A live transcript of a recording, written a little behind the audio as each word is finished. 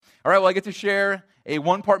All right, well, I get to share a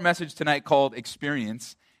one-part message tonight called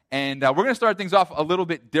Experience. And we're going to start things off a little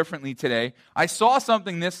bit differently today. I saw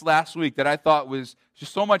something this last week that I thought was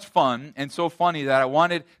just so much fun and so funny that I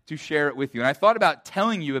wanted to share it with you. And I thought about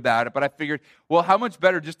telling you about it, but I figured, well, how much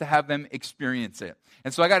better just to have them experience it.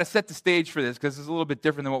 And so I got to set the stage for this because it's a little bit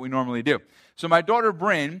different than what we normally do. So my daughter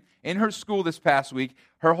Bryn, in her school this past week,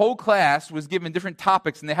 her whole class was given different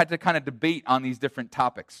topics, and they had to kind of debate on these different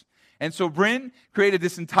topics. And so Bryn created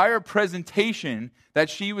this entire presentation that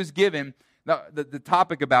she was given the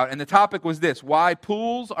topic about, and the topic was this: why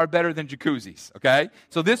pools are better than jacuzzis, okay?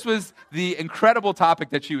 So this was the incredible topic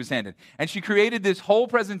that she was handed. And she created this whole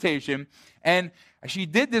presentation, and she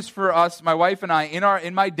did this for us, my wife and I,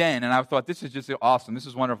 in my den, and I thought, this is just awesome, this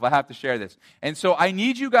is wonderful, I have to share this. And so I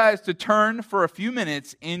need you guys to turn for a few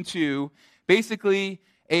minutes into basically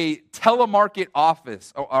a telemarket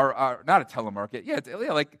office, or not a telemarket,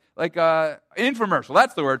 like an infomercial,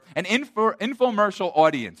 that's the word, an infomercial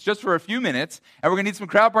audience, just for a few minutes, and we're going to need some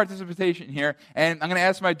crowd participation here, and I'm going to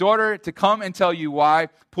ask my daughter to come and tell you why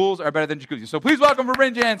pools are better than jacuzzis. So please welcome for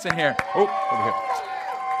Bryn Jansen here. Oh, over here.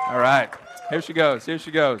 All right, here she goes.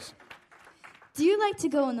 Do you like to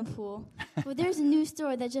go in the pool? Well, there's a new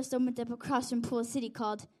store that just opened up across from Pool City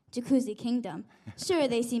called Jacuzzi Kingdom. Sure,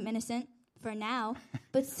 they seem innocent for now,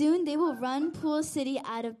 but soon they will run Pool City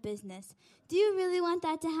out of business. Do you really want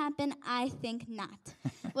that to happen? I think not.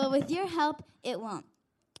 Well, with your help, it won't.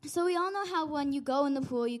 So we all know how when you go in the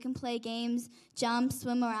pool, you can play games, jump,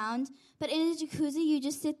 swim around, but in a jacuzzi, you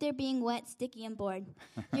just sit there being wet, sticky, and bored.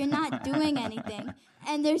 You're not doing anything,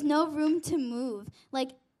 and there's no room to move.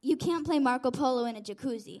 Like, you can't play Marco Polo in a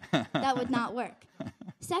jacuzzi. That would not work.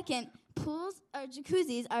 Second, pools or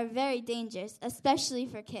jacuzzis are very dangerous, especially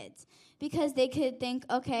for kids, because they could think,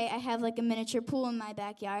 okay, I have like a miniature pool in my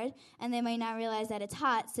backyard, and they might not realize that it's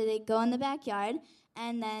hot, so they go in the backyard,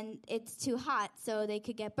 and then it's too hot, so they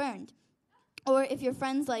could get burned. Or if your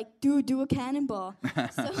friend's like, dude, do a cannonball.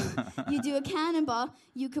 So you do a cannonball,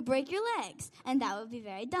 you could break your legs, and that would be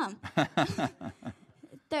very dumb.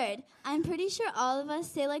 Third, I'm pretty sure all of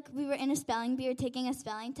us, say like we were in a spelling bee or taking a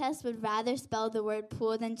spelling test, would rather spell the word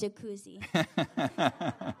pool than jacuzzi.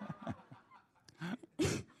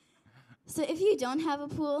 So if you don't have a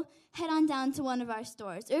pool, head on down to one of our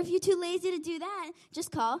stores. Or if you're too lazy to do that, just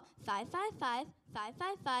call 555-5551.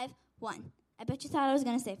 I bet you thought I was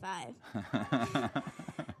going to say 5.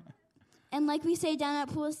 And like we say down at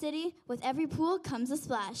Pool City, with every pool comes a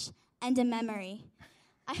splash and a memory.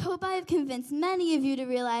 I hope I have convinced many of you to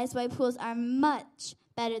realize why pools are much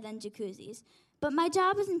better than jacuzzis. But my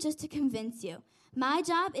job isn't just to convince you. My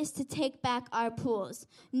job is to take back our pools.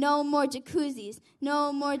 No more jacuzzis.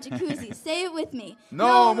 No more jacuzzis. Say it with me.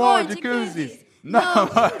 No more jacuzzis. No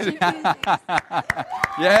more jacuzzis.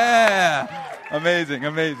 Yeah. Amazing.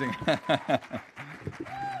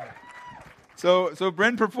 So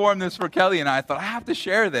Bryn performed this for Kelly, and I thought, I have to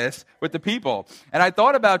share this with the people. And I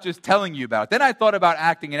thought about just telling you about it. Then I thought about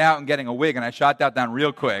acting it out and getting a wig, and I shot that down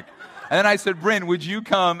real quick. And then I said, Bryn, would you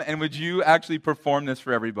come and would you actually perform this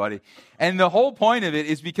for everybody? And the whole point of it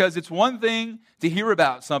is because it's one thing to hear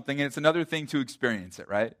about something, and it's another thing to experience it,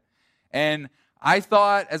 right? And I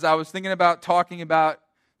thought, as I was thinking about talking about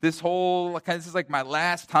this is like my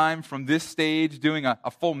last time from this stage doing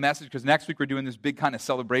a full message, because next week we're doing this big kind of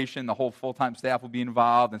celebration. The whole full-time staff will be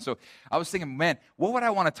involved. And so I was thinking, man, what would I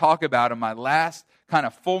want to talk about in my last kind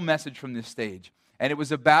of full message from this stage? And it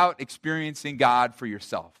was about experiencing God for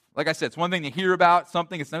yourself. Like I said, it's one thing to hear about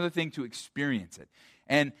something. It's another thing to experience it.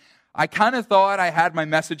 And I kind of thought I had my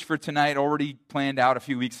message for tonight already planned out a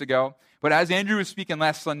few weeks ago. But as Andrew was speaking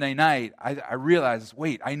last Sunday night, I realized,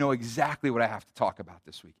 wait, I know exactly what I have to talk about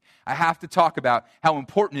this week. I have to talk about how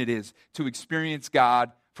important it is to experience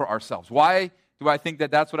God for ourselves. Why do I think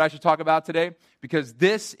that that's what I should talk about today? Because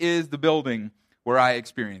this is the building where I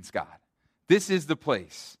experience God. This is the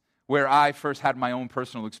place where I first had my own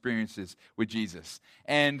personal experiences with Jesus.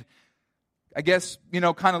 And I guess,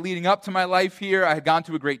 kind of leading up to my life here, I had gone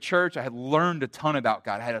to a great church. I had learned a ton about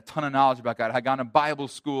God. I had a ton of knowledge about God. I had gone to Bible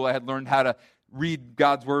school. I had learned how to read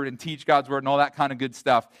God's Word and teach God's Word and all that kind of good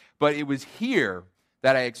stuff. But it was here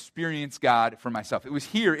that I experienced God for myself. It was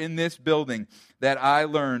here in this building that I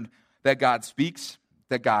learned that God speaks,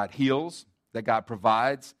 that God heals, that God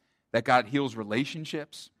provides, that God heals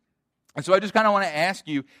relationships. And so I just kind of want to ask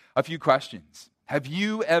you a few questions. Have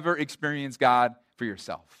you ever experienced God for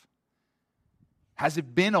yourself? Has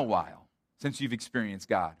it been a while since you've experienced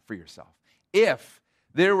God for yourself? If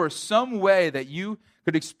there were some way that you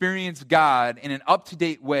could experience God in an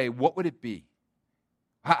up-to-date way, what would it be?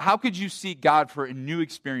 How could you seek God for a new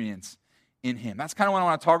experience in him. That's kind of what I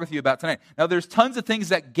want to talk with you about tonight. Now, there's tons of things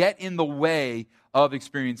that get in the way of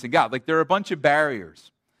experiencing God. Like, there are a bunch of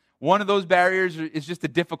barriers. One of those barriers is just the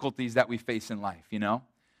difficulties that we face in life, you know?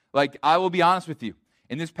 Like, I will be honest with you.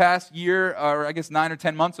 In this past year, or I guess 9 or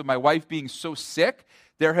 10 months of my wife being so sick,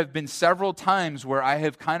 there have been several times where I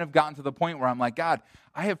have kind of gotten to the point where I'm like, God,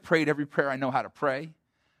 I have prayed every prayer I know how to pray.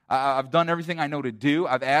 I've done everything I know to do.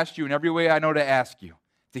 I've asked you in every way I know to ask you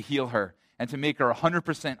to heal her and to make her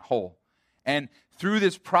 100% whole. And through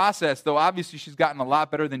this process, though obviously she's gotten a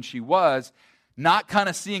lot better than she was, not kind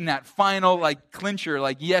of seeing that final like clincher,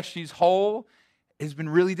 like yes, she's whole, has been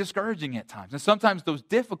really discouraging at times. And sometimes those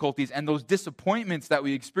difficulties and those disappointments that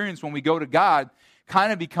we experience when we go to God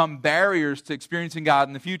kind of become barriers to experiencing God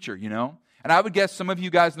in the future, you know? And I would guess some of you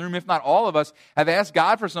guys in the room, if not all of us, have asked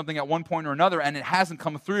God for something at one point or another, and it hasn't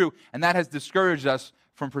come through, and that has discouraged us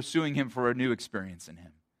from pursuing Him for a new experience in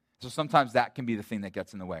Him. So sometimes that can be the thing that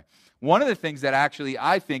gets in the way. One of the things that actually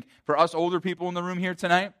I think for us older people in the room here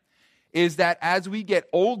tonight is that as we get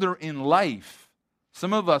older in life,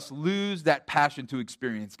 some of us lose that passion to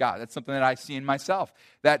experience God. That's something that I see in myself.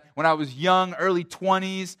 That when I was young, early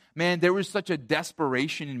 20s, man, there was such a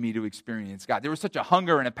desperation in me to experience God. There was such a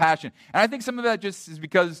hunger and a passion. And I think some of that just is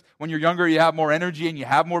because when you're younger, you have more energy and you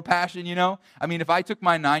have more passion, you know? I mean, if I took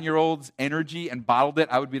my 9-year-old's energy and bottled it,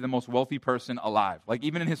 I would be the most wealthy person alive. Like,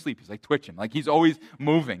 even in his sleep, he's like twitching. Like, he's always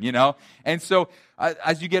moving, you know? And so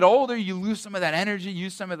as you get older, you lose some of that energy,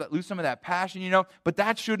 lose some of that passion, you know? But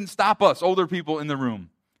that shouldn't stop us, older people in the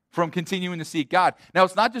room, from continuing to seek God. Now,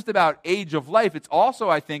 it's not just about age of life. It's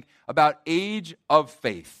also, I think, about age of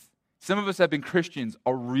faith. Some of us have been Christians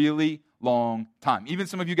a really long time. Even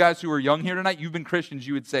some of you guys who are young here tonight, you've been Christians,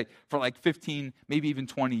 you would say, for like 15, maybe even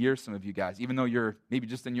 20 years, some of you guys, even though you're maybe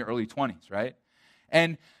just in your early 20s, right?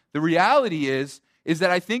 And the reality is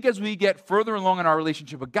that I think as we get further along in our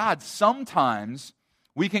relationship with God, sometimes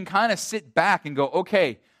we can kind of sit back and go,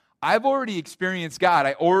 okay, I've already experienced God.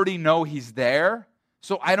 I already know He's there.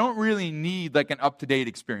 So I don't really need like an up-to-date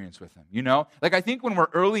experience with Him, you know? Like, I think when we're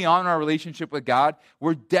early on in our relationship with God,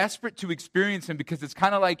 we're desperate to experience Him because it's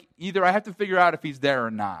kind of like either I have to figure out if He's there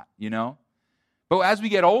or not, you know? But as we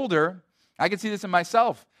get older, I can see this in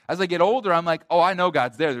myself. As I get older, I'm like, oh, I know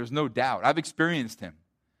God's there. There's no doubt. I've experienced Him.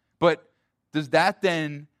 But does that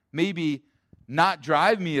then maybe not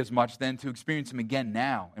drive me as much then to experience Him again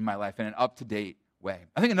now in my life in an up-to-date way?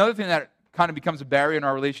 I think another thing that kind of becomes a barrier in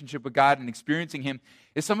our relationship with God and experiencing Him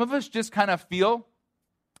is some of us just kind of feel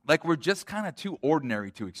like we're just kind of too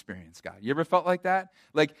ordinary to experience God. You ever felt like that?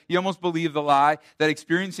 Like, you almost believe the lie that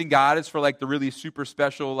experiencing God is for like the really super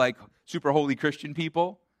special, like super holy Christian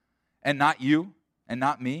people, and not you and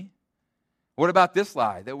not me? What about this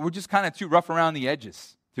lie that we're just kind of too rough around the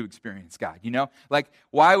edges to experience God, you know? Like,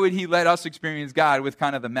 why would He let us experience God with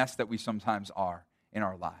kind of the mess that we sometimes are in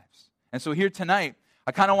our lives? And so here tonight,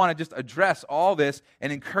 I kind of want to just address all this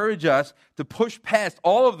and encourage us to push past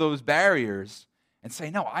all of those barriers and say,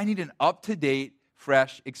 no, I need an up-to-date,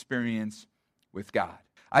 fresh experience with God.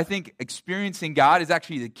 I think experiencing God is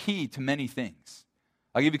actually the key to many things.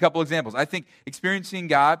 I'll give you a couple examples. I think experiencing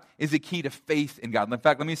God is the key to faith in God. In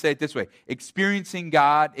fact, let me say it this way. Experiencing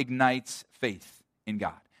God ignites faith in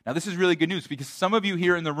God. Now, this is really good news because some of you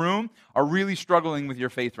here in the room are really struggling with your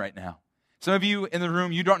faith right now. Some of you in the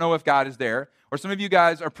room, you don't know if God is there. Or some of you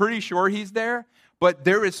guys are pretty sure He's there, but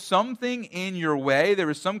there is something in your way. There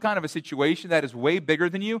is some kind of a situation that is way bigger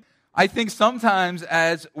than you. I think sometimes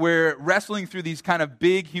as we're wrestling through these kind of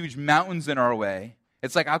big, huge mountains in our way,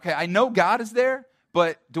 it's like, okay, I know God is there,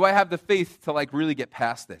 but do I have the faith to like really get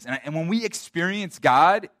past this? And when we experience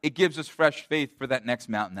God, it gives us fresh faith for that next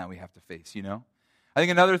mountain that we have to face, you know? I think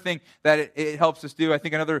another thing that it helps us do, I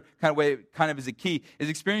think another kind of way, kind of is a key, is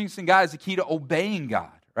experiencing God is a key to obeying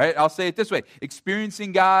God, right? I'll say it this way.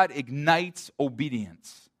 Experiencing God ignites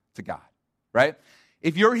obedience to God, right?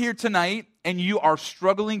 If you're here tonight and you are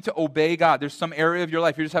struggling to obey God, there's some area of your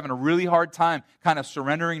life, you're just having a really hard time kind of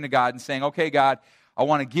surrendering to God and saying, okay, God, I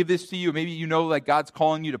want to give this to you. Maybe you know like God's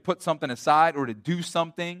calling you to put something aside or to do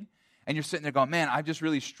something. And you're sitting there going, man, I'm just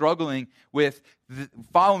really struggling with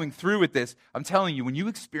following through with this. I'm telling you, when you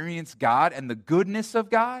experience God and the goodness of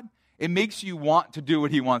God, it makes you want to do what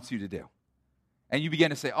He wants you to do. And you begin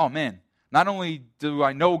to say, oh man, not only do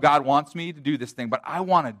I know God wants me to do this thing, but I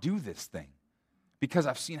want to do this thing because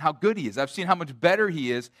I've seen how good He is. I've seen how much better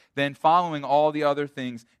He is than following all the other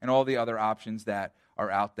things and all the other options that are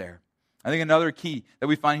out there. I think another key that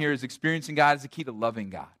we find here is experiencing God is the key to loving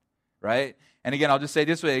God, right? And again, I'll just say it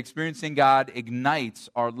this way, experiencing God ignites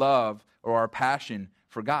our love or our passion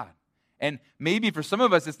for God. And maybe for some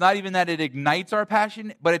of us, it's not even that it ignites our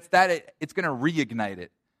passion, but it's that it's going to reignite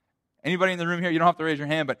it Anybody in the room here, you don't have to raise your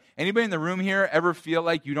hand, but anybody in the room here ever feel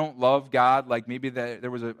like you don't love God? Like maybe there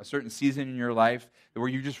was a certain season in your life where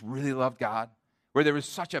you just really loved God, where there was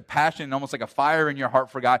such a passion and almost like a fire in your heart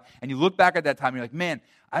for God, and you look back at that time and you're like, man,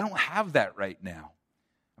 I don't have that right now.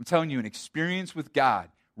 I'm telling you, an experience with God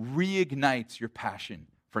reignites your passion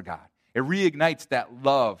for God. It reignites that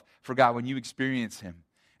love for God when you experience Him.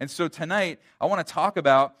 And so tonight, I want to talk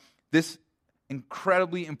about this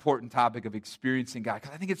incredibly important topic of experiencing God,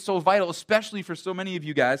 because I think it's so vital, especially for so many of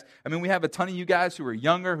you guys. I mean, we have a ton of you guys who are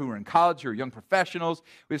younger, who are in college, who are young professionals.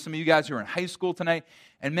 We have some of you guys who are in high school tonight.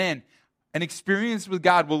 And man, an experience with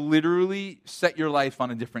God will literally set your life on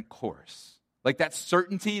a different course. Like that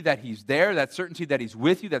certainty that He's there, that certainty that He's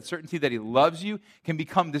with you, that certainty that He loves you can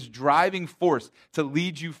become this driving force to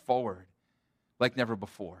lead you forward like never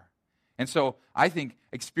before. And so I think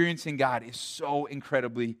experiencing God is so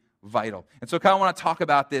incredibly vital. And so I kind of want to talk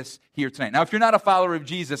about this here tonight. Now, if you're not a follower of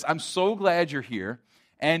Jesus, I'm so glad you're here.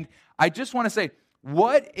 And I just want to say,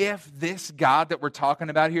 what if this God that we're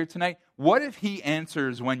talking about here tonight, what if He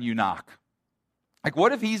answers when you knock? Like,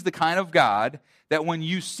 what if He's the kind of God that when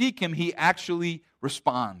you seek Him, He actually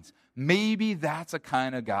responds? Maybe that's a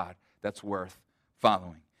kind of God that's worth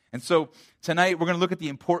following. And so tonight we're going to look at the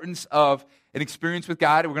importance of an experience with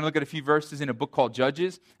God. We're going to look at a few verses in a book called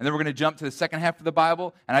Judges, and then we're going to jump to the second half of the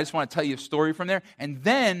Bible, and I just want to tell you a story from there. And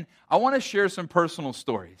then I want to share some personal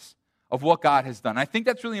stories of what God has done. I think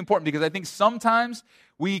that's really important because I think sometimes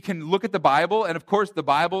we can look at the Bible, and of course the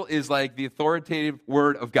Bible is like the authoritative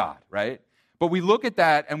word of God, right? But we look at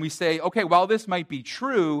that and we say, okay, while this might be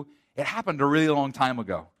true, it happened a really long time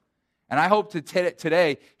ago. And I hope to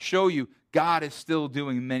today show you God is still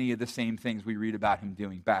doing many of the same things we read about Him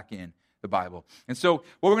doing back in the Bible. And so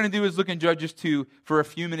what we're going to do is look in Judges 2 for a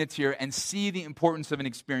few minutes here and see the importance of an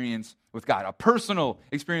experience with God, a personal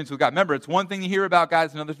experience with God. Remember, it's one thing to hear about God,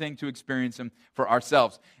 it's another thing to experience Him for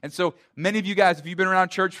ourselves. And so many of you guys, if you've been around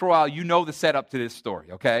church for a while, you know the setup to this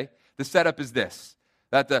story, okay? The setup is this,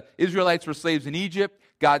 that the Israelites were slaves in Egypt.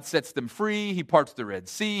 God sets them free. He parts the Red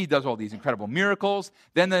Sea. He does all these incredible miracles.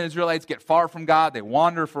 Then the Israelites get far from God. They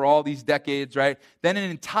wander for all these decades, right? Then an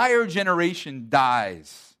entire generation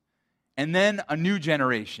dies. And then a new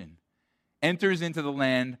generation enters into the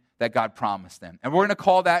land that God promised them. And we're going to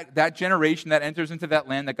call that generation that enters into that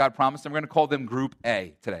land that God promised them, we're going to call them Group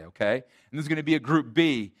A today, okay? And there's going to be a Group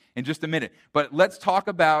B in just a minute. But let's talk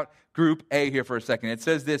about Group A here for a second. It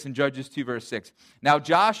says this in Judges 2, verse 6. Now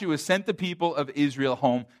Joshua sent the people of Israel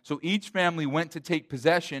home, so each family went to take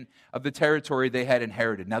possession of the territory they had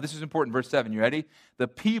inherited. Now this is important, verse 7. You ready? The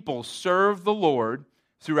people served the Lord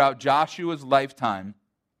throughout Joshua's lifetime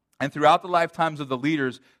and throughout the lifetimes of the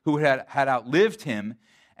leaders who had outlived him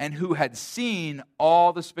and who had seen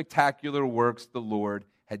all the spectacular works the Lord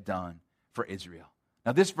had done for Israel.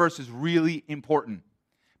 Now this verse is really important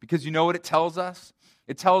because you know what it tells us?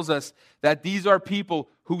 It tells us that these are people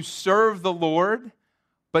who serve the Lord,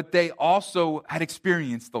 but they also had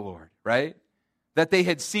experienced the Lord, right? That they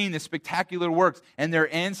had seen the spectacular works, and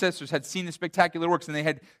their ancestors had seen the spectacular works, and they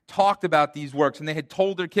had talked about these works, and they had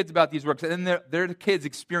told their kids about these works, and then their kids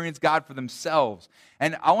experienced God for themselves.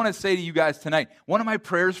 And I want to say to you guys tonight, one of my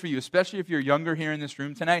prayers for you, especially if you're younger here in this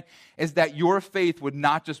room tonight, is that your faith would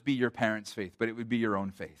not just be your parents' faith, but it would be your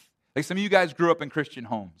own faith. Like some of you guys grew up in Christian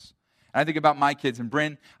homes. And I think about my kids, and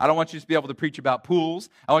Bryn, I don't want you to be able to preach about pools.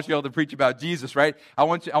 I want you to be able to preach about Jesus, right? I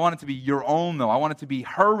want it to be your own, though. I want it to be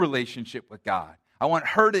her relationship with God. I want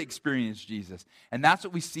her to experience Jesus. And that's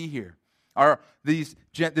what we see here.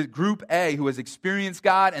 The Group A who has experienced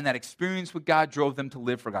God, and that experience with God drove them to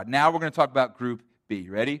live for God. Now we're going to talk about Group B.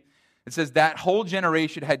 Ready? It says that whole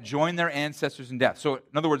generation had joined their ancestors in death. So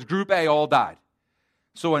in other words, Group A all died.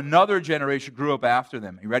 So another generation grew up after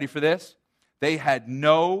them. You ready for this? They had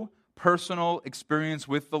no personal experience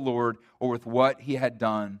with the Lord or with what He had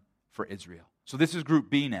done for Israel. So this is Group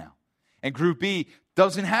B now. And Group B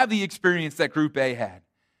doesn't have the experience that Group A had.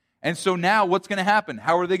 And so now what's going to happen?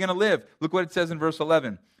 How are they going to live? Look what it says in verse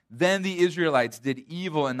 11. Then the Israelites did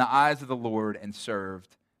evil in the eyes of the Lord and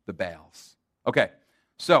served the Baals. Okay,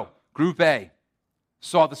 so Group A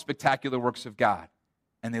saw the spectacular works of God,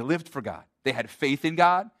 and they lived for God. They had faith in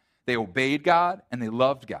God, they obeyed God, and they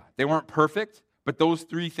loved God. They weren't perfect, but those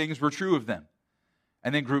three things were true of them.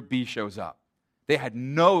 And then Group B shows up. They had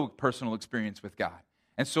no personal experience with God.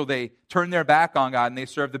 And so they turned their back on God and they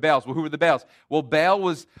served the Baals. Well, who were the Baals? Well, Baal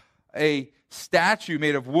was a statue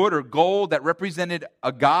made of wood or gold that represented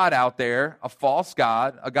a god out there, a false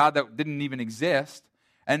god, a god that didn't even exist.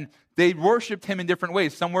 And they worshipped him in different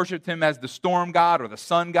ways. Some worshipped him as the storm god or the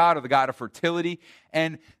sun god or the god of fertility.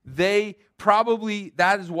 And that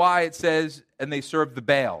is why it says, and they served the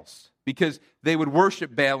Baals. because they would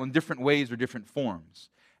worship Baal in different ways or different forms.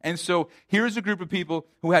 And so here's a group of people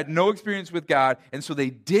who had no experience with God, and so they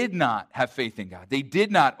did not have faith in God. They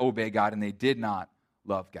did not obey God, and they did not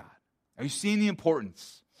love God. Are you seeing the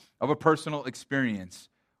importance of a personal experience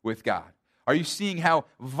with God? Are you seeing how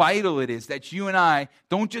vital it is that you and I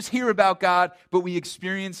don't just hear about God, but we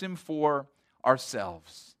experience Him for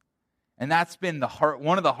ourselves? And that's been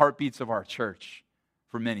one of the heartbeats of our church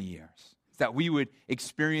for many years. That we would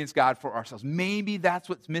experience God for ourselves. Maybe that's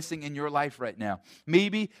what's missing in your life right now.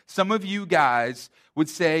 Maybe some of you guys would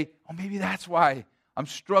say, oh, maybe that's why I'm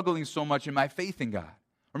struggling so much in my faith in God.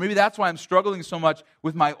 Or maybe that's why I'm struggling so much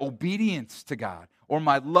with my obedience to God or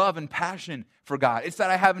my love and passion for God. It's that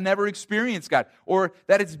I have never experienced God, or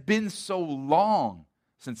that it's been so long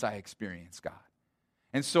since I experienced God.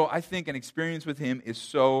 And so I think an experience with Him is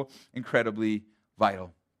so incredibly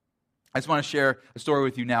vital. I just want to share a story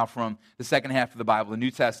with you now from the second half of the Bible, the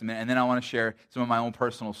New Testament, and then I want to share some of my own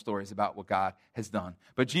personal stories about what God has done.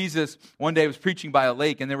 But Jesus, one day, was preaching by a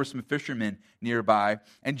lake, and there were some fishermen nearby,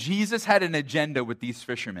 and Jesus had an agenda with these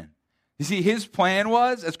fishermen. You see, His plan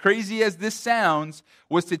was, as crazy as this sounds,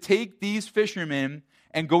 was to take these fishermen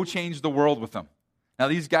and go change the world with them. Now,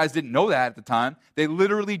 these guys didn't know that at the time. They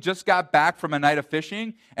literally just got back from a night of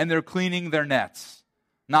fishing, and they're cleaning their nets.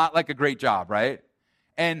 Not like a great job, right?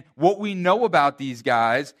 And what we know about these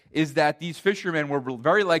guys is that these fishermen were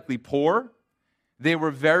very likely poor. They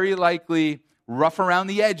were very likely rough around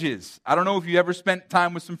the edges. I don't know if you ever spent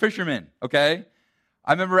time with some fishermen, okay?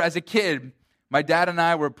 I remember as a kid, my dad and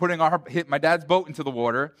I were putting my dad's boat into the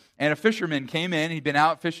water, and a fisherman came in. He'd been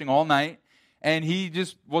out fishing all night, and he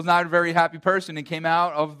just was not a very happy person and came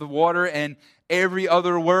out of the water, and every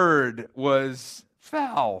other word was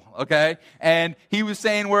foul, okay? And he was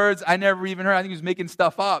saying words I never even heard. I think he was making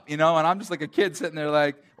stuff up, and I'm just like a kid sitting there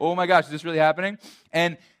like, oh my gosh, is this really happening?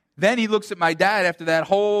 And then he looks at my dad after that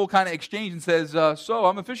whole kind of exchange and says, so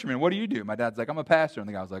I'm a fisherman. What do you do? My dad's like, I'm a pastor. And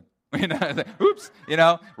the guy was like, oops,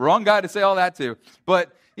 wrong guy to say all that to.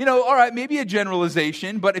 But, all right, maybe a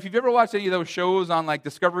generalization, but if you've ever watched any of those shows on like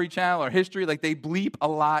Discovery Channel or History, like they bleep a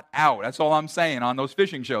lot out. That's all I'm saying on those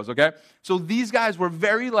fishing shows, okay? So these guys were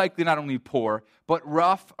very likely not only poor, but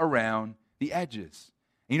rough around the edges.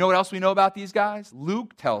 And you know what else we know about these guys?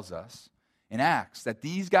 Luke tells us in Acts that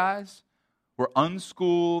these guys were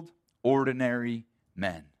unschooled, ordinary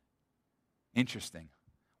men. Interesting.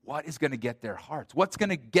 What is going to get their hearts? What's going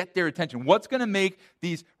to get their attention? What's going to make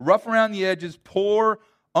these rough around the edges, poor,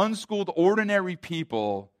 unschooled, ordinary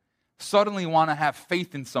people suddenly want to have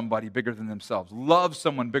faith in somebody bigger than themselves, love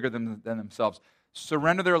someone bigger than themselves,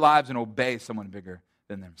 surrender their lives and obey someone bigger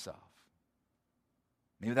than themselves?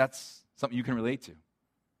 Maybe that's something you can relate to,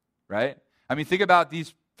 right? I mean, think about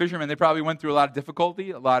these fishermen. They probably went through a lot of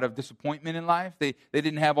difficulty, a lot of disappointment in life. They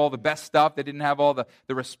didn't have all the best stuff. They didn't have all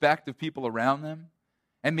the respect of people around them.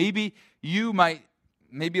 And maybe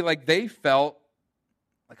like they felt,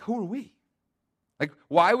 like, who are we? Like,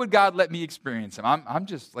 why would God let me experience Him? I'm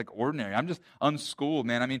just like ordinary. I'm just unschooled,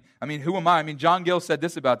 man. I mean, who am I? I mean, John Gill said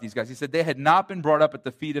this about these guys. He said they had not been brought up at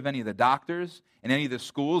the feet of any of the doctors in any of the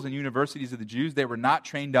schools and universities of the Jews. They were not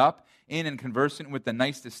trained up in and conversant with the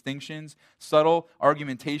nice distinctions, subtle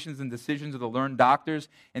argumentations and decisions of the learned doctors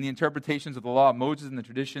and the interpretations of the law of Moses and the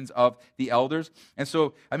traditions of the elders. And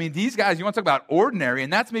so, I mean, these guys, you want to talk about ordinary,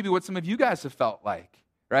 and that's maybe what some of you guys have felt like,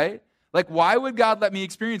 right? Like, why would God let me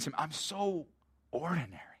experience Him? I'm so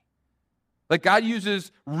ordinary. Like, God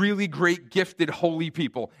uses really great, gifted, holy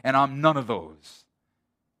people, and I'm none of those.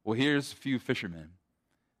 Well, here's a few fishermen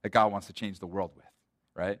that God wants to change the world with,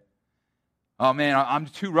 right? Oh, man, I'm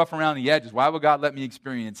too rough around the edges. Why would God let me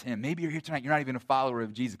experience Him? Maybe you're here tonight, you're not even a follower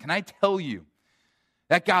of Jesus. Can I tell you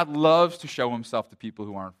that God loves to show Himself to people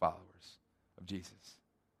who aren't followers of Jesus?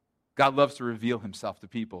 God loves to reveal Himself to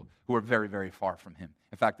people who are very, very far from Him.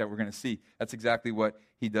 In fact, that we're going to see, that's exactly what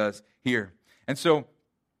He does here. And so,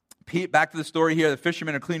 back to the story here, the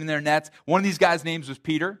fishermen are cleaning their nets. One of these guys' names was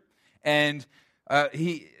Peter, and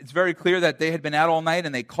it's very clear that they had been out all night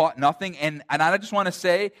and they caught nothing. And I just want to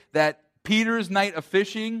say that Peter's night of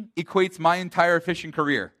fishing equates my entire fishing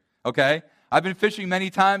career, okay? I've been fishing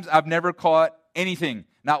many times. I've never caught anything,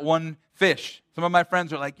 not one fish. Some of my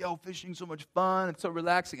friends are like, yo, fishing's so much fun. It's so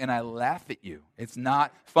relaxing. And I laugh at you. It's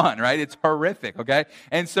not fun, right? It's horrific, okay?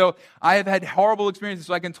 And so I have had horrible experiences,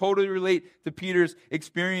 so I can totally relate to Peter's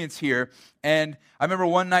experience here. And I remember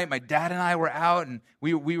one night my dad and I were out, and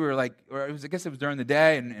we were like, or I guess it was during the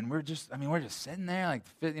day, and we're just sitting there, like,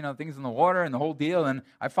 things in the water and the whole deal. And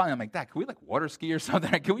I'm like, Dad, can we like water ski or something?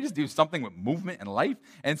 Can we just do something with movement and life?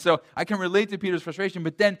 And so I can relate to Peter's frustration,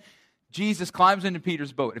 but then Jesus climbs into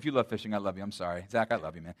Peter's boat. If you love fishing, I love you. I'm sorry. Zach, I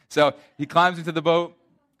love you, man. So he climbs into the boat,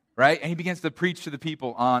 right? And he begins to preach to the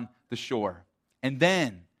people on the shore. And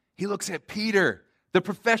then he looks at Peter, the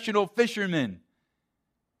professional fisherman,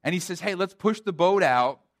 and he says, hey, let's push the boat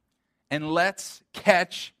out and let's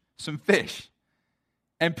catch some fish.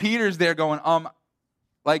 And Peter's there going,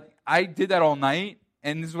 I did that all night,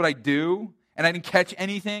 and this is what I do, and I didn't catch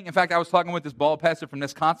anything. In fact, I was talking with this ball pastor from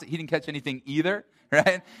Wisconsin. He didn't catch anything either,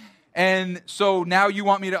 right? And so now you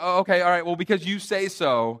want me to, okay, all right, well, because you say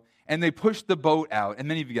so. And they push the boat out. And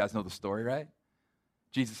many of you guys know the story, right?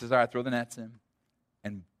 Jesus says, all right, throw the nets in.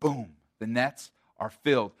 And boom, the nets are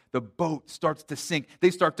filled. The boat starts to sink.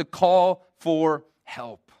 They start to call for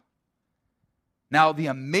help. Now, the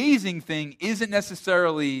amazing thing isn't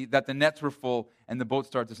necessarily that the nets were full and the boat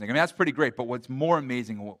started to sink. I mean, that's pretty great. But what's more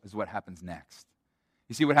amazing is what happens next.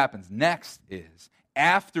 You see, what happens next is,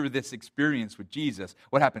 after this experience with Jesus,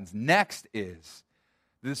 what happens next is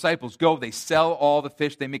the disciples go, they sell all the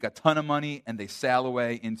fish, they make a ton of money, and they sail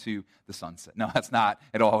away into the sunset. No, that's not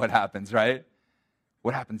at all what happens, right?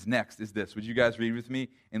 What happens next is this. Would you guys read with me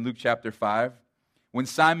in Luke chapter 5? When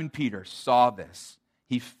Simon Peter saw this,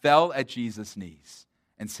 he fell at Jesus' knees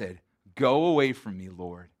and said, go away from me,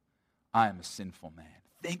 Lord. I am a sinful man.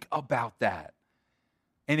 Think about that.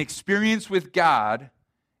 An experience with God,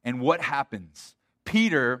 and what happens?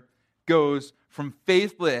 Peter goes from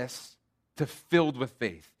faithless to filled with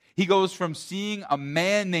faith. He goes from seeing a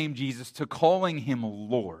man named Jesus to calling him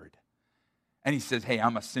Lord. And he says, hey,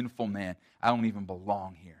 I'm a sinful man. I don't even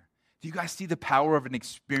belong here. Do you guys see the power of an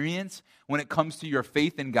experience when it comes to your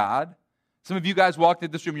faith in God? Some of you guys walked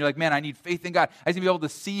into this room and you're like, man, I need faith in God. I need to be able to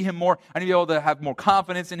see him more. I need to be able to have more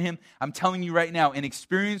confidence in him. I'm telling you right now, an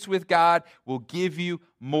experience with God will give you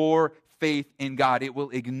more faith in God. It will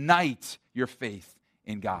ignite your faith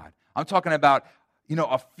in God. I'm talking about,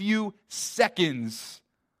 a few seconds,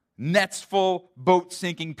 nets full, boat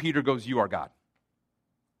sinking. Peter goes, you are God.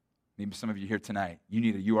 Maybe some of you here tonight, you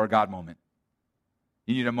need a you are God moment.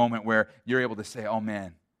 You need a moment where you're able to say, oh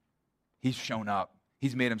man, he's shown up.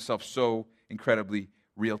 He's made himself so incredibly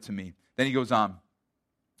real to me. Then he goes on.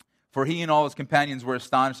 For he and all his companions were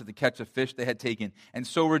astonished at the catch of fish they had taken, and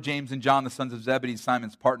so were James and John, the sons of Zebedee,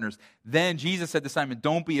 Simon's partners. Then Jesus said to Simon,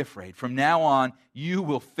 don't be afraid. From now on, you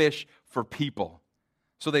will fish for people.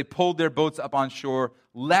 So they pulled their boats up on shore,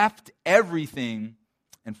 left everything,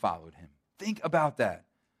 and followed him. Think about that,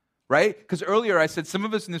 right? Because earlier I said some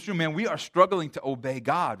of us in this room, man, we are struggling to obey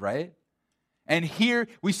God, right? And here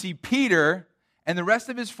we see Peter and the rest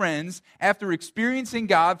of his friends, after experiencing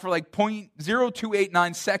God for like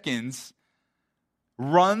 0.0289 seconds,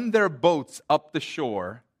 run their boats up the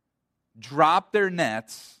shore, drop their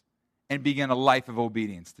nets, and begin a life of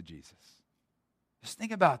obedience to Jesus. Just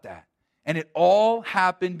think about that. And it all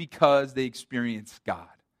happened because they experienced God.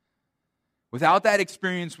 Without that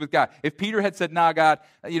experience with God, if Peter had said, nah, God,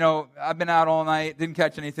 I've been out all night, didn't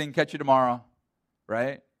catch anything, catch you tomorrow,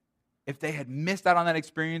 right? If they had missed out on that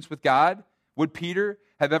experience with God, would Peter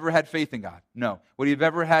have ever had faith in God? No. Would he have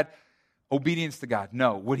ever had obedience to God?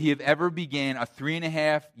 No. Would he have ever began a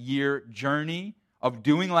 3.5-year journey of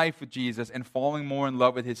doing life with Jesus and falling more in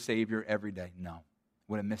love with his Savior every day? No.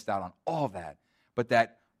 Would have missed out on all that. But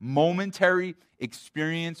that momentary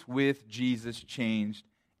experience with Jesus changed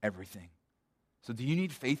everything. So do you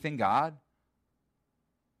need faith in God?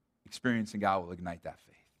 Experience in God will ignite that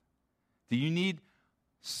faith. Do you need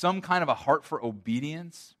some kind of a heart for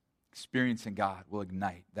obedience? Experience in God will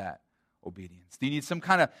ignite that obedience. Do you need some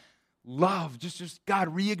kind of love? Just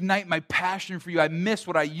God, reignite my passion for you. I miss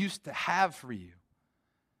what I used to have for you.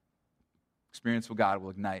 Experience with God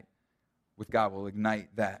will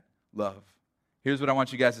ignite that love. Here's what I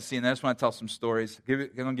want you guys to see, and I just want to tell some stories. I'm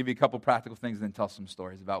going to give you a couple practical things and then tell some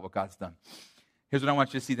stories about what God's done. Here's what I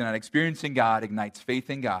want you to see tonight. Experiencing God ignites faith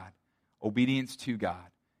in God, obedience to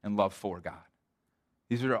God, and love for God.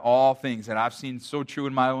 These are all things that I've seen so true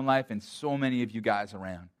in my own life and so many of you guys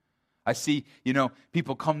around. I see,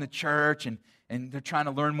 people come to church and they're trying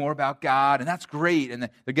to learn more about God, and that's great, and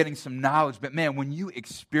they're getting some knowledge. But man, when you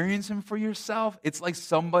experience Him for yourself, it's like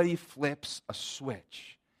somebody flips a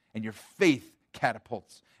switch, and your faith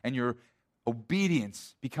catapults, and your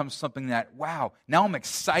obedience becomes something that, wow, now I'm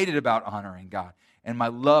excited about honoring God, and my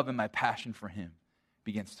love and my passion for Him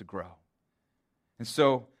begins to grow. And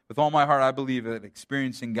so, with all my heart, I believe that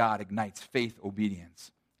experiencing God ignites faith,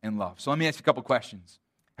 obedience, and love. So let me ask you a couple questions.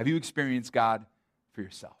 Have you experienced God for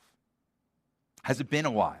yourself? Has it been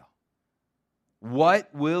a while?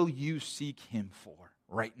 What will you seek Him for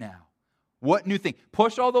right now? What new thing?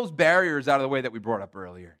 Push all those barriers out of the way that we brought up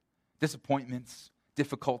earlier. Disappointments,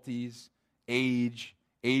 difficulties, age,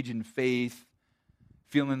 age in faith,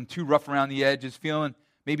 feeling too rough around the edges, feeling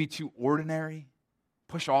maybe too ordinary,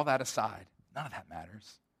 push all that aside. None of that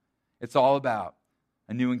matters. It's all about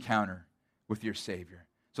a new encounter with your Savior.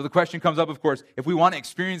 So the question comes up, of course, if we want to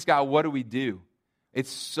experience God, what do? It's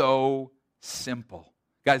so simple.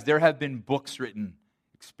 Guys, there have been books written,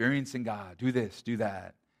 experiencing God, do this, do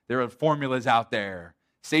that. There are formulas out there.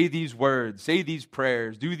 Say these words, say these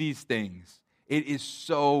prayers, do these things. It is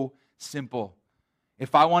so simple.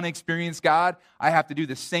 If I want to experience God, I have to do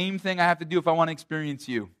the same thing I have to do if I want to experience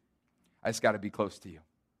you. I just got to be close to you.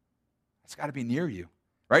 I just got to be near you.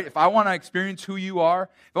 Right? If I want to experience who you are,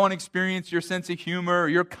 if I want to experience your sense of humor or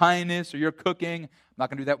your kindness or your cooking, I'm not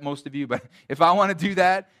going to do that with most of you, but if I want to do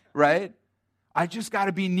that, right, I just got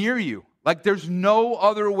to be near you. Like there's no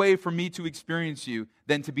other way for me to experience you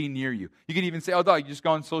than to be near you. You could even say, oh, dog, you just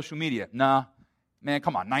go on social media. Nah, man,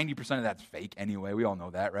 come on, 90% of that's fake anyway. We all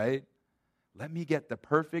know that, right? Let me get the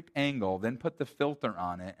perfect angle, then put the filter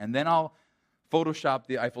on it, and then I'll Photoshop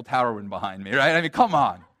the Eiffel Tower in behind me, right? I mean, come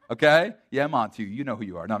on. Okay? Yeah, I'm on to you. You know who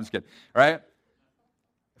you are. No, I'm just kidding. All right?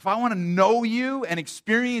 If I want to know you and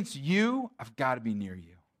experience you, I've got to be near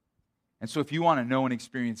you. And so if you want to know and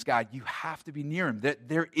experience God, you have to be near Him.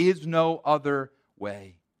 There is no other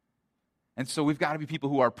way. And so we've got to be people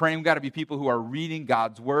who are praying. We've got to be people who are reading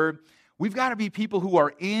God's Word. We've got to be people who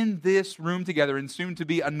are in this room together and soon to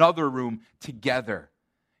be another room together.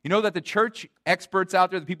 You know that the church experts out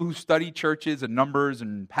there, the people who study churches and numbers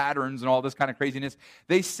and patterns and all this kind of craziness,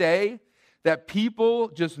 they say that people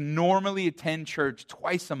just normally attend church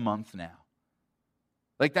twice a month now.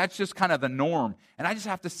 Like that's just kind of the norm. And I just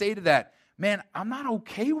have to say to that, man, I'm not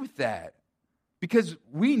okay with that because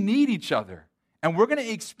we need each other. And we're going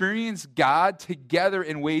to experience God together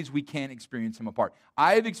in ways we can't experience Him apart.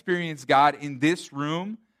 I have experienced God in this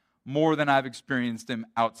room more than I've experienced Him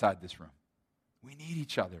outside this room. We need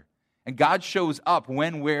each other. And God shows up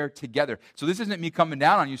when we're together. So this isn't me coming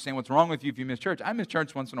down on you saying, what's wrong with you if you miss church? I miss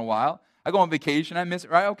church once in a while. I go on vacation, I miss it,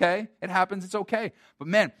 right? Okay, it happens, it's okay. But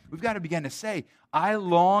man, we've got to begin to say, I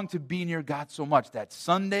long to be near God so much that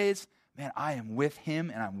Sundays, man, I am with Him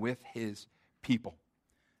and I'm with His people.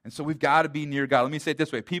 And so we've got to be near God. Let me say it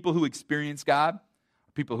this way. People who experience God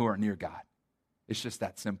are people who are near God. It's just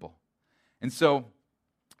that simple. And so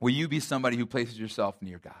will you be somebody who places yourself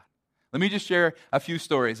near God? Let me just share a few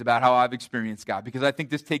stories about how I've experienced God, because I think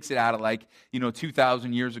this takes it out of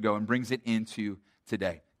 2,000 years ago and brings it into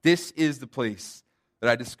today. This is the place that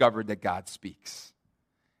I discovered that God speaks.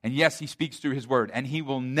 And yes, He speaks through His Word, and He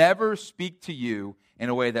will never speak to you in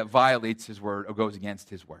a way that violates His Word or goes against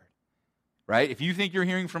His Word. Right? If you think you're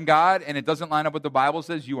hearing from God and it doesn't line up with what the Bible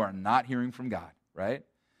says, you are not hearing from God. Right?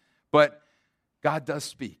 But God does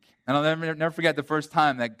speak. And I'll never forget the first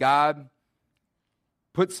time that God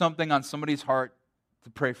put something on somebody's heart to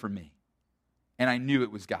pray for me. And I knew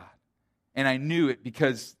it was God. And I knew it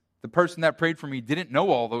because the person that prayed for me didn't know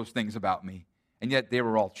all those things about me. And yet they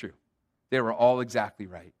were all true. They were all exactly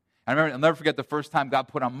right. I'll never forget the first time God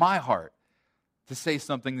put on my heart to say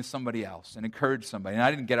something to somebody else and encourage somebody. And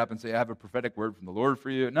I didn't get up and say, I have a prophetic word from the Lord for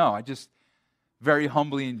you. No, I just very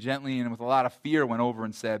humbly and gently and with a lot of fear went over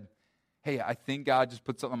and said, hey, I think God just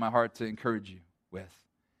put something on my heart to encourage you with.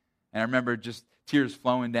 And I remember just tears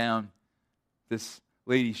flowing down this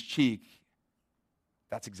lady's cheek.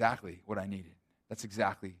 That's exactly what I needed. That's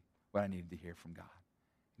exactly what I needed to hear from God.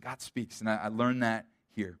 God speaks, and I learned that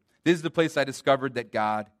here. This is the place I discovered that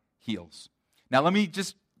God heals. Now, let me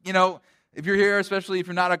just, if you're here, especially if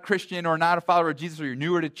you're not a Christian or not a follower of Jesus or you're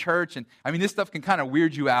newer to church, and this stuff can kind of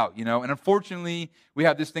weird you out, and unfortunately, we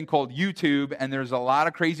have this thing called YouTube, and there's a lot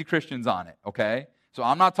of crazy Christians on it, okay? So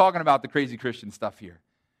I'm not talking about the crazy Christian stuff here.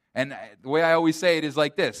 And the way I always say it is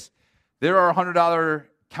like this. There are $100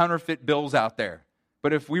 counterfeit bills out there.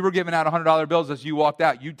 But if we were giving out $100 bills as you walked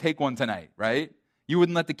out, you'd take one tonight, right? You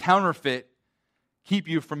wouldn't let the counterfeit keep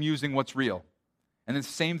you from using what's real. And it's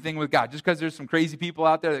the same thing with God. Just because there's some crazy people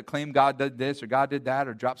out there that claim God did this or God did that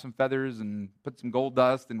or dropped some feathers and put some gold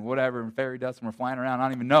dust and whatever and fairy dust and we're flying around, I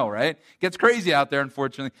don't even know, right? It gets crazy out there,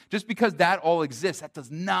 unfortunately. Just because that all exists, that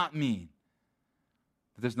does not mean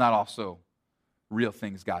that there's not also real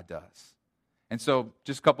things God does. And so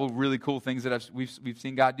just a couple of really cool things that we've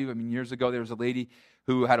seen God do. Years ago, there was a lady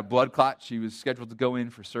who had a blood clot. She was scheduled to go in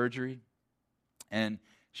for surgery. And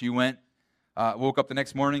she woke up the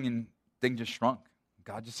next morning and thing just shrunk.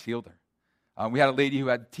 God just healed her. We had a lady who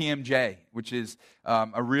had TMJ, which is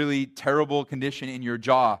a really terrible condition in your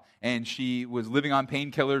jaw. And she was living on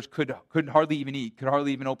painkillers, couldn't hardly even eat, could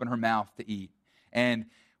hardly even open her mouth to eat. And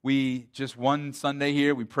we just one Sunday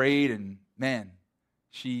here, we prayed and man,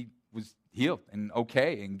 she was healed and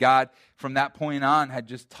okay. And God, from that point on, had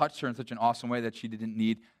just touched her in such an awesome way that she didn't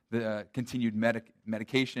need the continued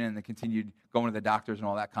medication and the continued going to the doctors and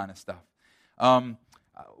all that kind of stuff.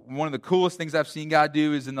 One of the coolest things I've seen God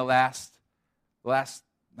do is in the last, I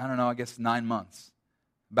don't know, I guess 9 months.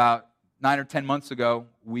 About 9 or 10 months ago,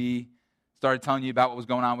 we started telling you about what was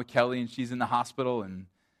going on with Kelly, and she's in the hospital, and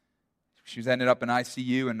she's ended up in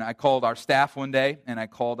ICU. And I called our staff one day, and I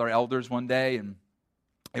called our elders one day, and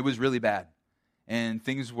it was really bad. And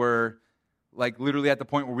things were like literally at the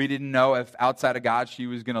point where we didn't know if outside of God she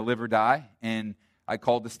was going to live or die. And I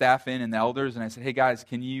called the staff in and the elders, and I said, hey guys,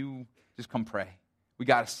 can you just come pray? We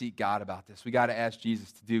got to seek God about this. We got to ask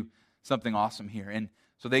Jesus to do something awesome here. And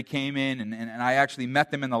so they came in, and I actually met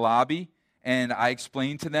them in the lobby, and I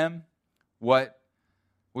explained to them what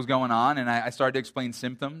was going on, and I started to explain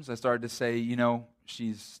symptoms. I started to say, you know,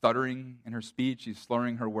 she's stuttering in her speech. She's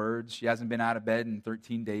slurring her words. She hasn't been out of bed in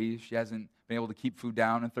 13 days. She hasn't been able to keep food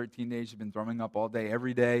down in 13 days. She's been throwing up all day,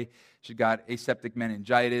 every day. She got aseptic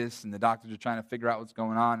meningitis, and the doctors are trying to figure out what's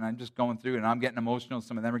going on. And I'm just going through it, and I'm getting emotional.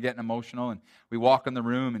 Some of them are getting emotional, and we walk in the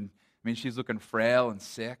room, and I mean, she's looking frail and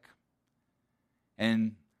sick.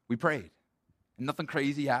 And we prayed. And nothing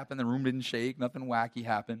crazy happened. The room didn't shake. Nothing wacky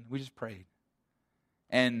happened. We just prayed.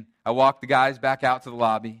 And I walked the guys back out to the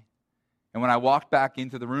lobby. And when I walked back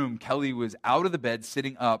into the room, Kelly was out of the bed,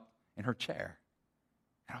 sitting up in her chair.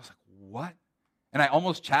 And I was like, what? And I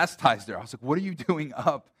almost chastised her. I was like, what are you doing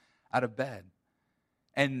up out of bed?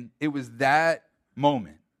 And it was that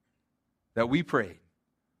moment that we prayed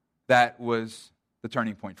that was the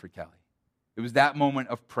turning point for Kelly. It was that moment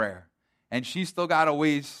of prayer. And she's still got a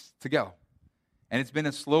ways to go. And it's been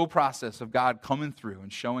a slow process of God coming through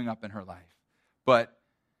and showing up in her life. But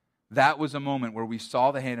that was a moment where we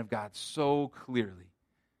saw the hand of God so clearly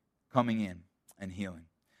coming in and healing.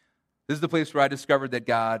 This is the place where I discovered that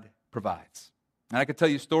God provides. And I could tell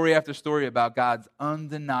you story after story about God's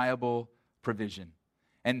undeniable provision.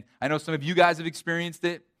 And I know some of you guys have experienced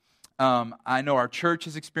it. I know our church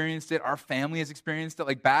has experienced it. Our family has experienced it.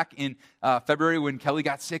 Like back in February when Kelly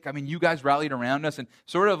got sick, I mean, you guys rallied around us. And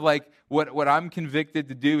sort of like what I'm convicted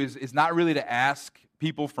to do is not really to ask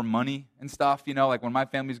people for money and stuff, you know, like when my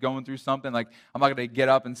family's going through something, like I'm not going to get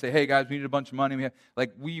up and say, hey guys, we need a bunch of money.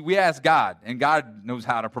 We ask God, and God knows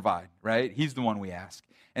how to provide, right? He's the one we ask.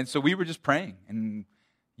 And so we were just praying, and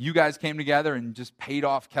you guys came together and just paid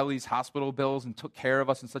off Kelly's hospital bills and took care of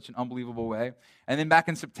us in such an unbelievable way. And then back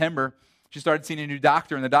in September, she started seeing a new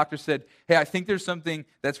doctor, and the doctor said, hey, I think there's something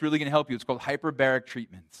that's really going to help you. It's called hyperbaric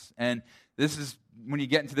treatments. And this is when you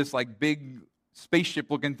get into this like big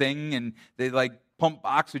spaceship-looking thing, and they like pump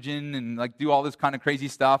oxygen and like do all this kind of crazy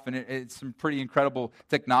stuff, and it's some pretty incredible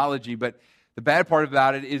technology. But the bad part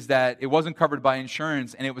about it is that it wasn't covered by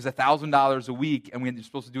insurance, and it was $1,000 a week, and we were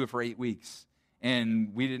supposed to do it for 8 weeks.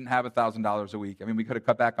 And we didn't have $1,000 a week. I mean, we could have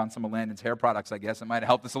cut back on some of Landon's hair products, I guess. It might have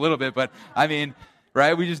helped us a little bit, but I mean,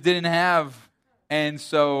 right? We just didn't have. And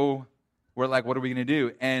so we're like, what are we going to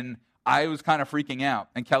do? And I was kind of freaking out.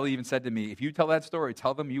 And Kelly even said to me, if you tell that story,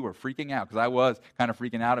 tell them you were freaking out, because I was kind of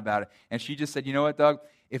freaking out about it. And she just said, you know what, Doug?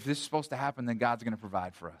 If this is supposed to happen, then God's going to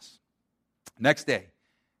provide for us. Next day,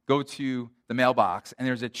 go to the mailbox, and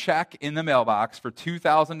there's a check in the mailbox for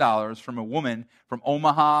 $2,000 from a woman from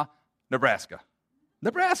Omaha, Nebraska,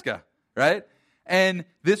 right? And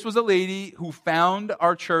this was a lady who found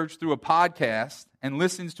our church through a podcast and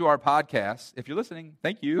listens to our podcast. If you're listening,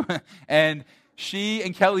 thank you. And she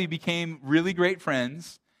and Kelly became really great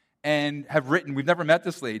friends and have written. We've never met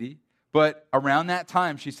this lady, but around that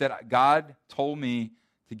time, she said, God told me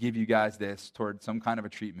to give you guys this toward some kind of a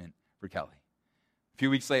treatment for Kelly. A few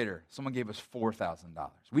weeks later, someone gave us $4,000.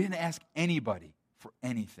 We didn't ask anybody for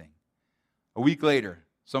anything. A week later,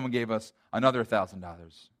 someone gave us another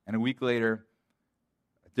 $1,000. And a week later,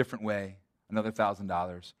 a different way, another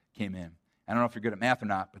 $1,000 came in. I don't know if you're good at math or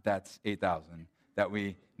not, but that's $8,000 that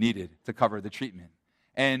we needed to cover the treatment.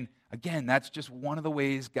 And again, that's just one of the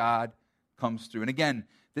ways God comes through. And again,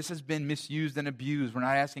 this has been misused and abused. We're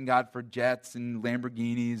not asking God for jets and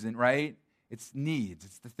Lamborghinis, and right? It's needs.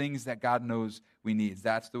 It's the things that God knows we need.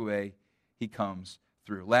 That's the way he comes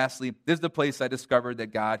through. Lastly, this is the place I discovered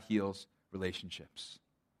that God heals relationships.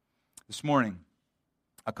 This morning,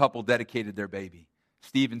 a couple dedicated their baby,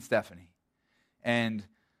 Steve and Stephanie. And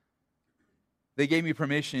they gave me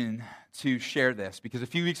permission to share this because a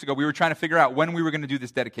few weeks ago we were trying to figure out when we were going to do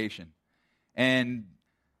this dedication. And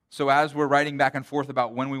so as we're writing back and forth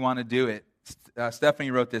about when we want to do it,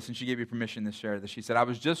 Stephanie wrote this, and she gave me permission to share this. She said, I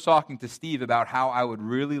was just talking to Steve about how I would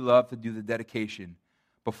really love to do the dedication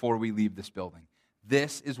before we leave this building.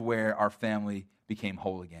 This is where our family became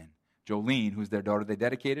whole again. Jolene, who's their daughter they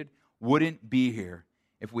dedicated, wouldn't be here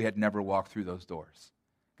if we had never walked through those doors.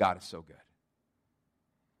 God is so good.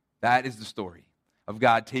 That is the story of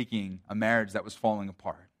God taking a marriage that was falling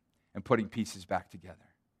apart and putting pieces back together.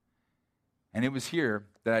 And it was here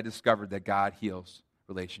that I discovered that God heals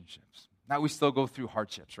relationships. Now, we still go through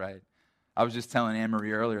hardships, right? I was just telling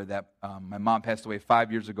Anne-Marie earlier that my mom passed away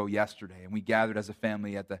 5 years ago yesterday, and we gathered as a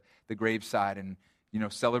family at the graveside and,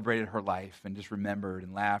 celebrated her life and just remembered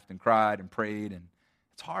and laughed and cried and prayed. And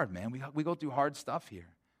it's hard, man. We go through hard stuff here.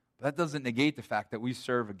 But that doesn't negate the fact that we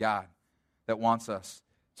serve a God that wants us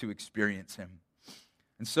to experience him.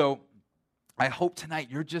 And so I hope tonight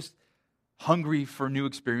you're just hungry for new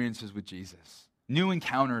experiences with Jesus, new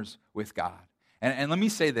encounters with God. And let me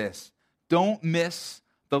say this, don't miss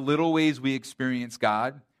the little ways we experience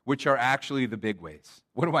God, which are actually the big ways.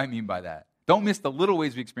 What do I mean by that? Don't miss the little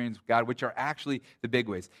ways we experience God, which are actually the big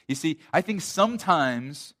ways. You see, I think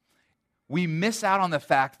sometimes we miss out on the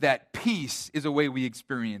fact that peace is a way we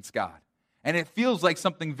experience God. And it feels like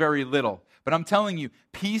something very little. But I'm telling you,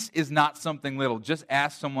 peace is not something little. Just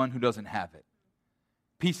ask someone who doesn't have it.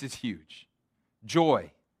 Peace is huge.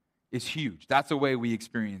 Joy is huge. That's a way we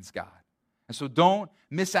experience God. And so don't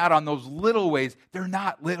miss out on those little ways. They're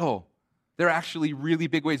not little. They're actually really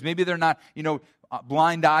big ways. Maybe they're not,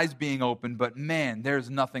 blind eyes being opened, but man, there's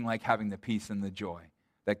nothing like having the peace and the joy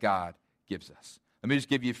that God gives us. Let me just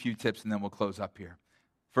give you a few tips and then we'll close up here.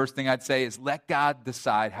 First thing I'd say is let God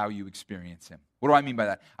decide how you experience him. What do I mean by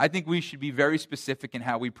that? I think we should be very specific in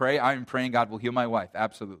how we pray. I'm praying God will heal my wife.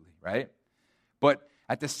 Absolutely, right? But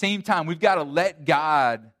at the same time, we've got to let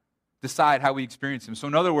God decide how we experience him. So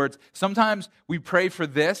in other words, sometimes we pray for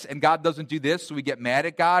this and God doesn't do this, so we get mad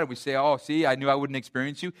at God and we say, oh, see, I knew I wouldn't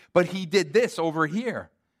experience you, but he did this over here.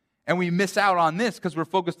 And we miss out on this because we're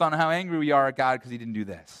focused on how angry we are at God because he didn't do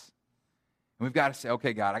this. And we've got to say,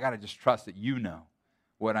 okay, God, I got to just trust that you know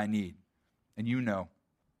what I need and you know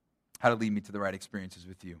how to lead me to the right experiences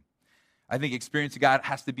with you. I think experiencing God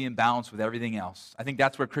has to be in balance with everything else. I think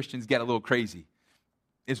that's where Christians get a little crazy,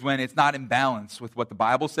 is when it's not in balance with what the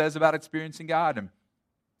Bible says about experiencing God, and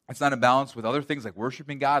it's not in balance with other things like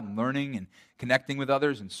worshiping God and learning and connecting with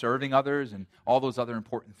others and serving others and all those other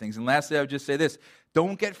important things. And lastly, I would just say this,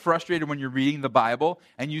 don't get frustrated when you're reading the Bible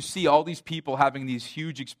and you see all these people having these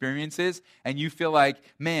huge experiences and you feel like,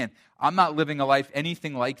 man, I'm not living a life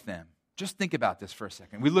anything like them. Just think about this for a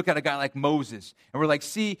second. We look at a guy like Moses, and we're like,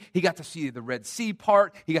 see, he got to see the Red Sea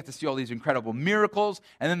part. He got to see all these incredible miracles.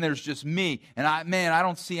 And then there's just me. And I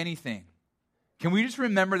don't see anything. Can we just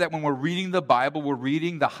remember that when we're reading the Bible, we're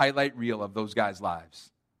reading the highlight reel of those guys'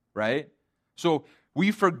 lives, right? So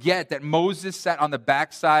we forget that Moses sat on the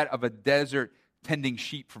backside of a desert tending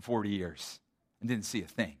sheep for 40 years and didn't see a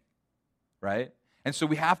thing, right? And so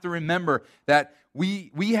we have to remember that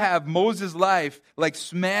we have Moses' life like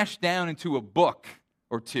smashed down into a book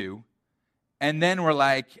or two, and then we're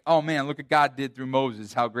like, oh man, look what God did through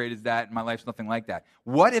Moses. How great is that? And my life's nothing like that.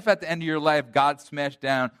 What if at the end of your life, God smashed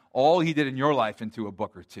down all he did in your life into a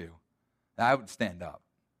book or two? I would stand up.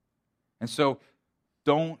 And so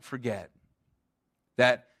don't forget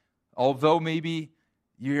that although maybe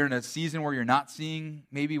you're in a season where you're not seeing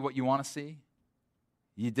maybe what you want to see,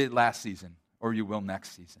 you did last season or you will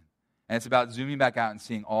next season. And it's about zooming back out and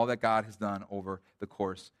seeing all that God has done over the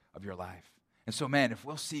course of your life. And so, man, if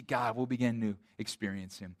we'll seek God, we'll begin to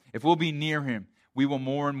experience him. If we'll be near him, we will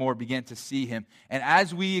more and more begin to see him. And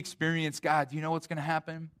as we experience God, do you know what's going to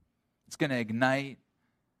happen? It's going to ignite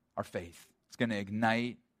our faith. It's going to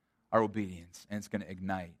ignite our obedience. And it's going to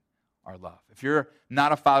ignite our love. If you're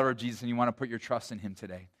not a follower of Jesus and you want to put your trust in him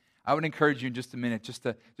today, I would encourage you in just a minute just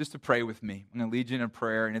to pray with me. I'm going to lead you in a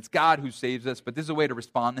prayer, and it's God who saves us, but this is a way to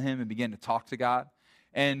respond to him and begin to talk to God.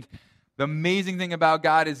 And the amazing thing about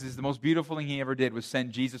God is the most beautiful thing he ever did was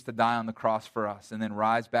send Jesus to die on the cross for us and then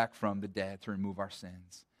rise back from the dead to remove our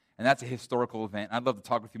sins. And that's a historical event. I'd love to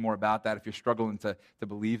talk with you more about that if you're struggling to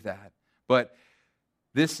believe that. But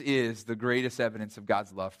this is the greatest evidence of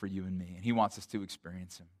God's love for you and me, and he wants us to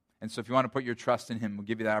experience him. And so if you want to put your trust in him, we'll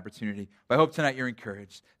give you that opportunity. But I hope tonight you're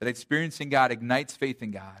encouraged that experiencing God ignites faith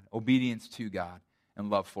in God, obedience to God,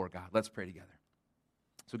 and love for God. Let's pray together.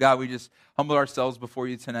 So God, we just humble ourselves before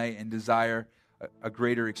you tonight and desire a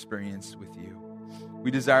greater experience with you.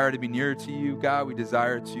 We desire to be nearer to you, God. We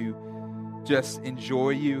desire to just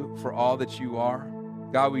enjoy you for all that you are.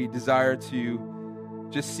 God, we desire to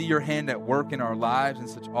just see your hand at work in our lives in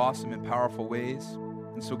such awesome and powerful ways.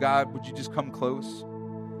 And so God, would you just come close?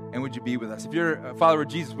 And would you be with us? If you're a follower of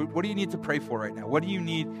Jesus, what do you need to pray for right now? What do you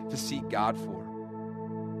need to seek God for?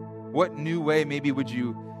 What new way maybe would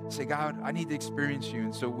you say, God, I need to experience you,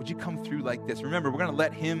 and so would you come through like this? Remember, we're going to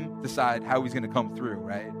let him decide how he's going to come through,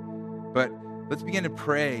 right? But let's begin to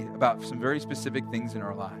pray about some very specific things in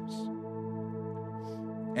our lives.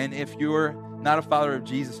 And if you're not a follower of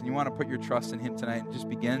Jesus and you want to put your trust in him tonight and just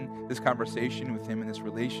begin this conversation with him in this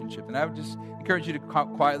relationship, then I would just encourage you to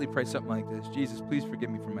quietly pray something like this. Jesus, please forgive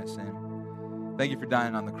me for my sin. Thank you for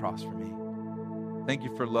dying on the cross for me. Thank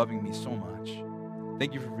you for loving me so much.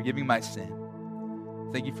 Thank you for forgiving my sin.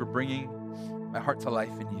 Thank you for bringing my heart to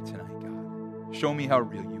life in you tonight, God. Show me how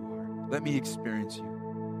real you are. Let me experience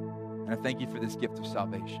you. And I thank you for this gift of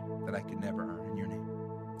salvation that I could never earn in your name.